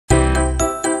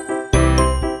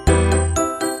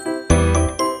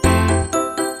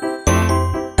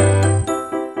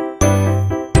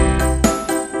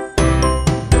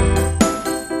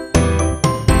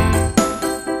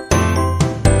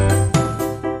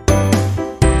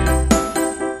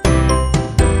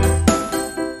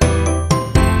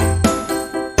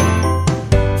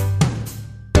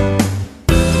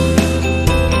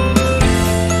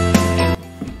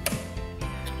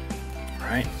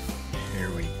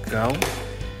go.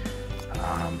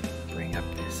 Bring up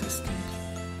the assistant.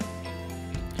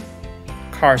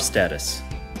 Car status.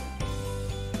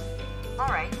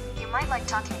 Alright, you might like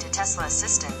talking to Tesla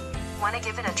Assistant. Want to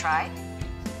give it a try?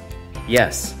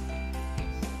 Yes.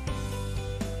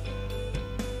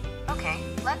 Okay,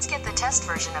 let's get the test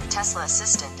version of Tesla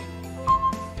Assistant.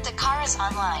 The car is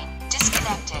online,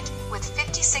 disconnected, with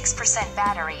 56%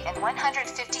 battery and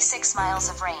 156 miles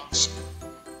of range.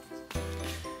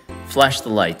 Flash the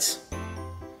lights.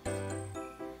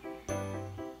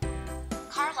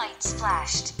 Car lights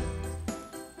flashed.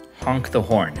 Honk the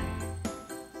horn.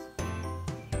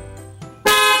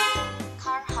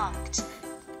 Car honked.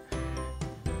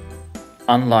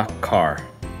 Unlock car.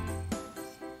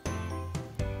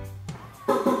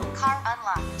 Car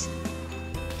unlocked.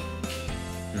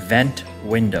 Vent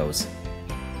windows.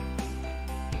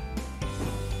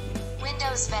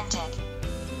 Windows vented.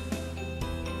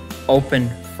 Open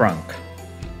frunk.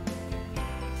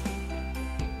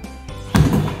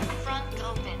 Front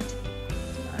opened.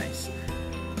 Nice.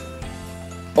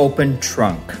 Open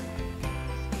trunk.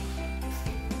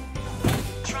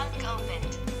 Trunk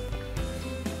opened.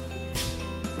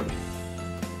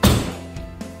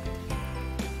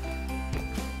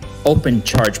 Open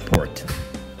charge port.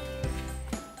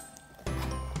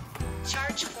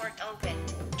 Charge port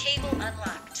opened. Cable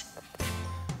unlocked.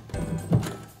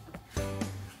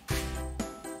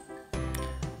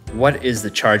 What is the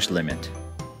charge limit?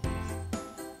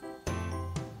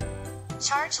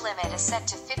 Charge limit is set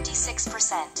to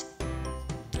 56%.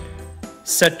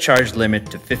 Set charge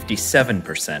limit to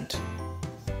 57%.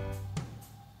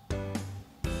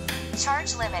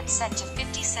 Charge limit set to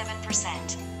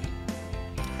 57%.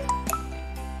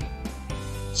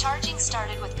 Charging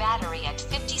started with battery at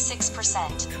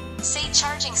 56%. Say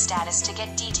charging status to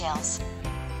get details.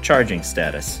 Charging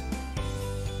status.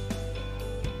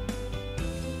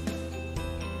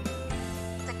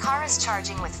 The car is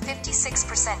charging with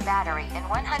 56% battery and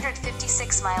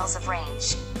 156 miles of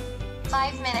range.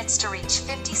 5 minutes to reach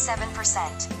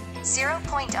 57%.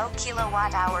 0.0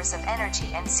 kilowatt hours of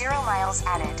energy and 0 miles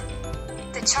added.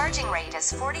 The charging rate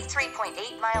is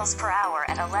 43.8 miles per hour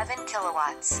at 11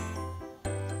 kilowatts.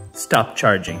 Stop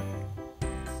charging.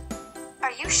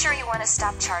 Are you sure you want to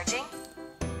stop charging?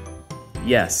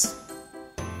 Yes.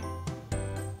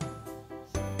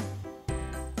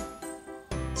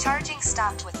 Charging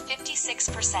stopped with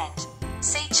 56%.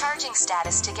 Say charging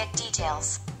status to get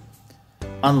details.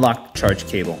 Unlock charge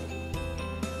cable.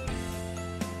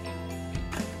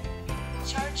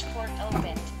 Charge port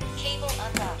opened. Cable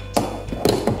unlocked.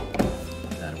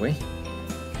 That way.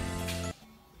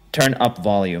 Turn up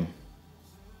volume.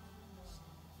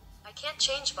 I can't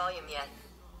change volume yet.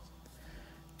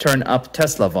 Turn up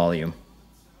Tesla volume.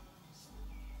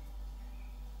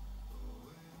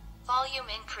 Volume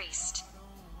increased.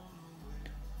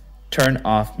 Turn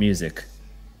off music.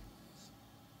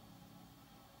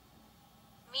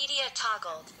 Media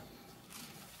toggled.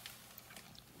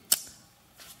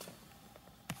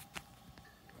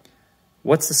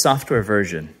 What's the software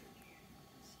version?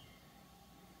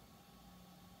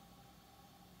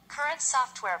 Current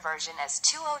software version is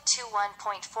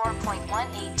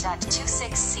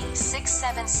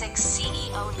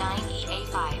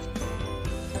 2021.4.18.26C676CE09EA5.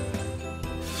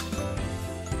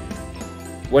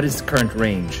 What is the current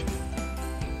range?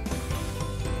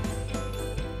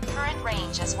 Current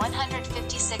range is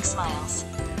 156 miles.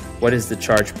 What is the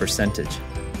charge percentage?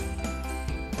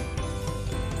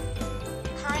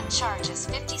 Current charge is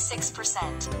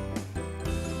 56%.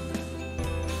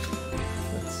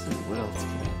 Let's see, what else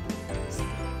can I...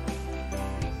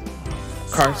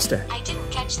 Car status. I didn't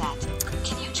catch that.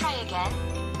 Can you try again?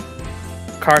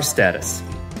 Car status.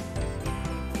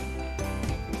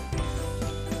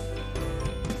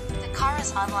 The car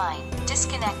is online,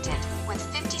 disconnected, with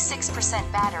 56%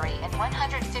 battery and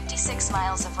 156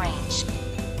 miles of range.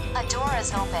 A door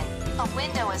is open. A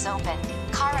window is open.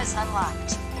 Car is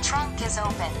unlocked. Trunk is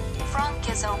open. Frunk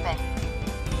is open.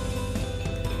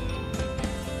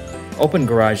 Open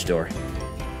garage door.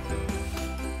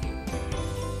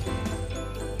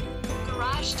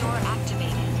 Garage door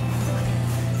activated.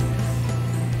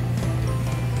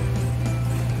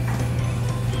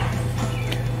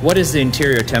 What is the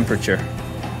interior temperature?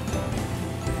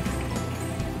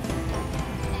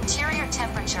 Interior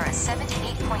temperature is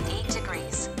 78.8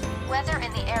 degrees. Weather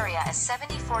in the area is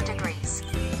 74 degrees.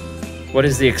 What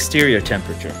is the exterior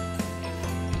temperature?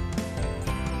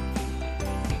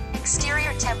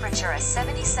 Exterior temperature is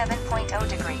 77.0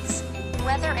 degrees.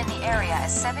 Weather in the area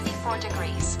is 74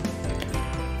 degrees.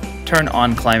 Turn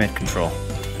on climate control.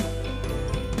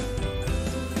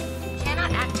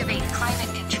 Cannot activate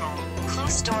climate control. Close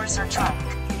box doors or trunk.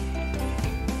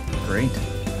 Great.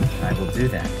 I will do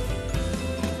that.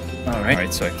 All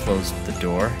right, so I closed the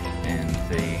door and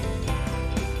the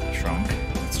trunk.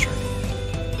 Let's try it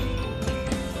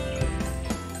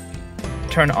again.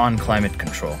 Turn on climate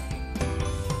control.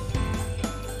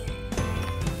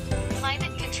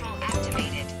 Climate control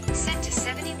activated. Set to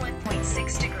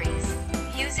 71.6 degrees.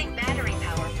 Using battery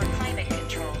power for climate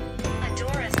control. A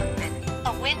door is open.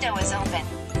 A window is open.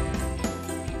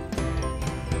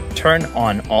 Turn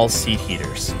on all seat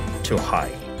heaters to high.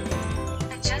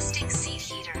 Adjusting seat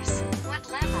heaters. What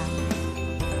level?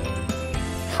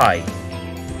 High.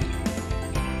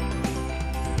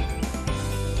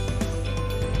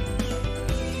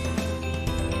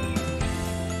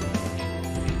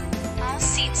 All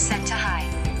seats set to high.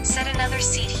 Set another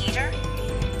seat heater.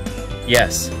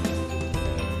 Yes.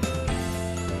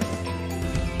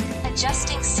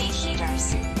 Adjusting seat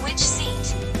heaters. Which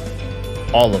seat?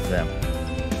 All of them.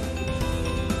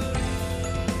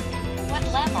 What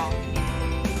level?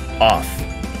 Off.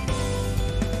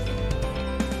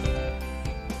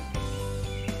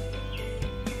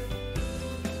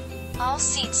 All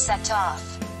seats set to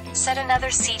off. Set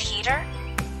another seat heater.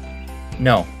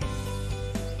 No.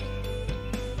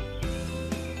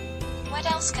 What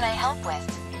else can I help with?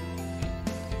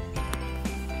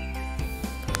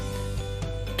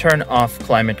 Turn off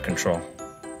climate control.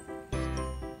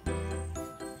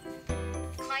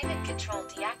 Climate control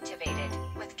deactivated,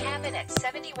 with cabin at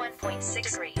 71.6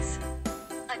 degrees.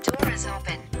 A door is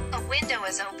open. A window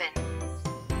is open.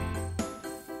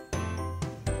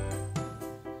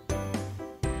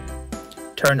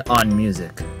 Turn on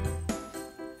music.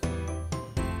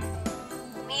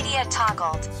 Media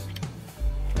toggled.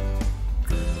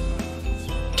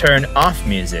 Turn off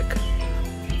music.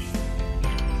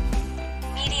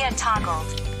 Media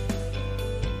toggled.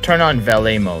 Turn on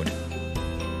valet mode.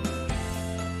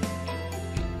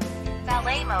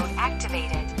 Valet mode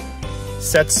activated.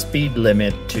 Set speed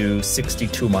limit to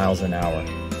 62 miles an hour.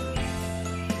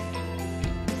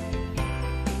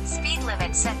 Speed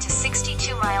limit set to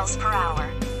 62 miles per hour.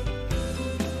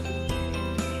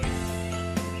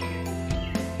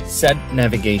 Set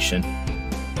navigation.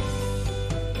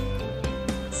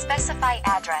 Specify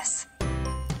address.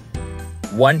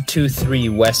 123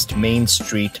 West Main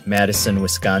Street, Madison,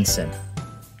 Wisconsin.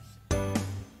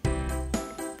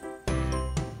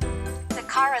 The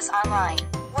car is online.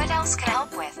 What else can I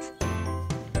help with?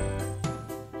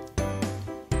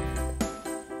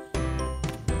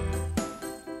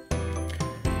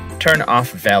 Turn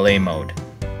off valet mode.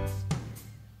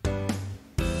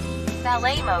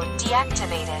 Valet mode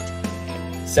deactivated.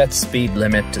 Set speed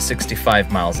limit to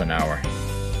 65 miles an hour.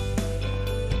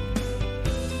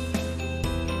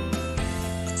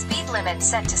 Speed limit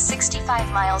set to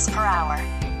 65 miles per hour.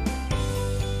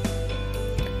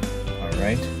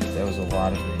 Alright, that was a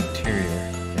lot of the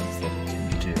interior things that it can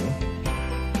do.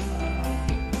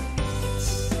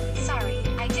 Sorry,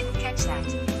 I didn't catch that.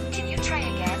 Can you try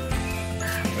again?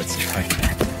 Let's try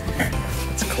that.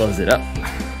 Let's close it up.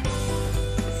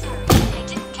 Sorry, I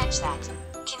didn't catch that.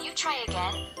 Can you try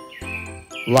again?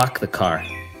 Lock the car.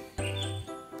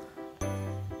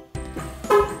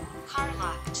 Car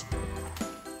locked.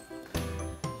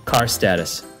 Car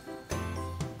status.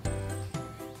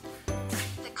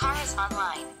 The car is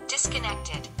online,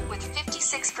 disconnected, with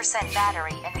 56%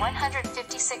 battery and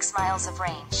 156 miles of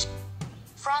range.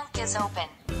 Frunk is open.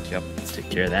 Yep, let's take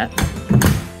care of that.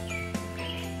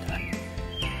 Done.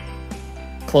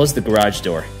 Close the garage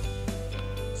door.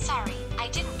 Sorry, I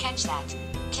didn't catch that.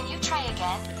 Can you try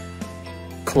again?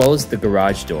 Close the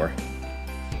garage door.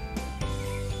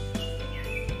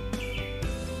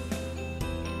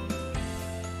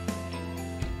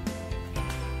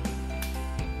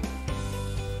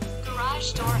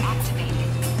 Garage door activated.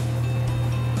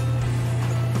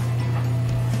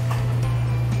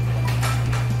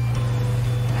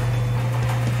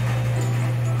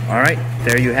 Alright,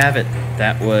 there you have it.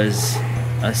 That was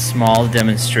a small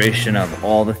demonstration of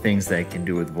all the things that I can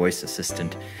do with Voice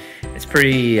Assistant. It's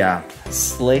pretty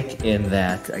slick in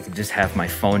that I can just have my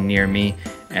phone near me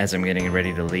as I'm getting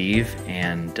ready to leave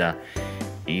and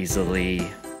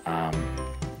easily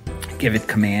give it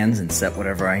commands and set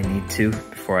whatever I need to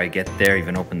before I get there,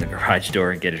 even open the garage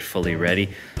door and get it fully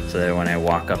ready so that when I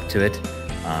walk up to it,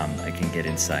 I can get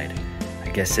inside. I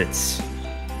guess it's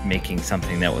making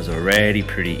something that was already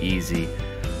pretty easy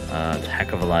a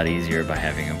heck of a lot easier by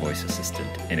having a voice assistant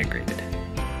integrated.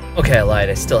 Okay, I lied.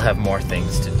 I still have more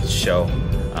things to show.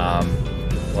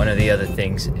 One of the other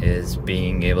things is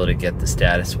being able to get the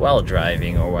status while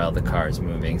driving or while the car is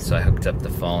moving. So I hooked up the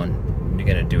phone. I'm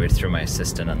gonna do it through my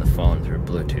assistant on the phone through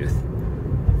Bluetooth.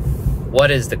 What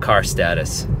is the car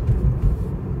status?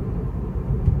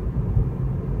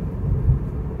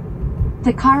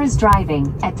 The car is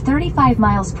driving at 35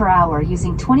 miles per hour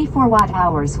using 24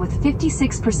 watt-hours with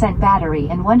 56% battery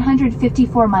and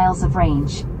 154 miles of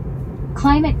range.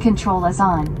 Climate control is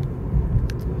on.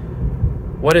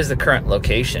 What is the current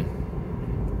location?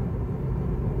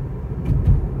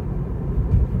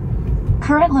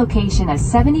 Current location is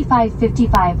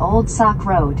 7555 Old Sauk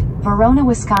Road, Verona,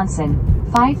 Wisconsin,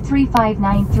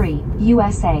 53593,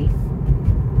 USA.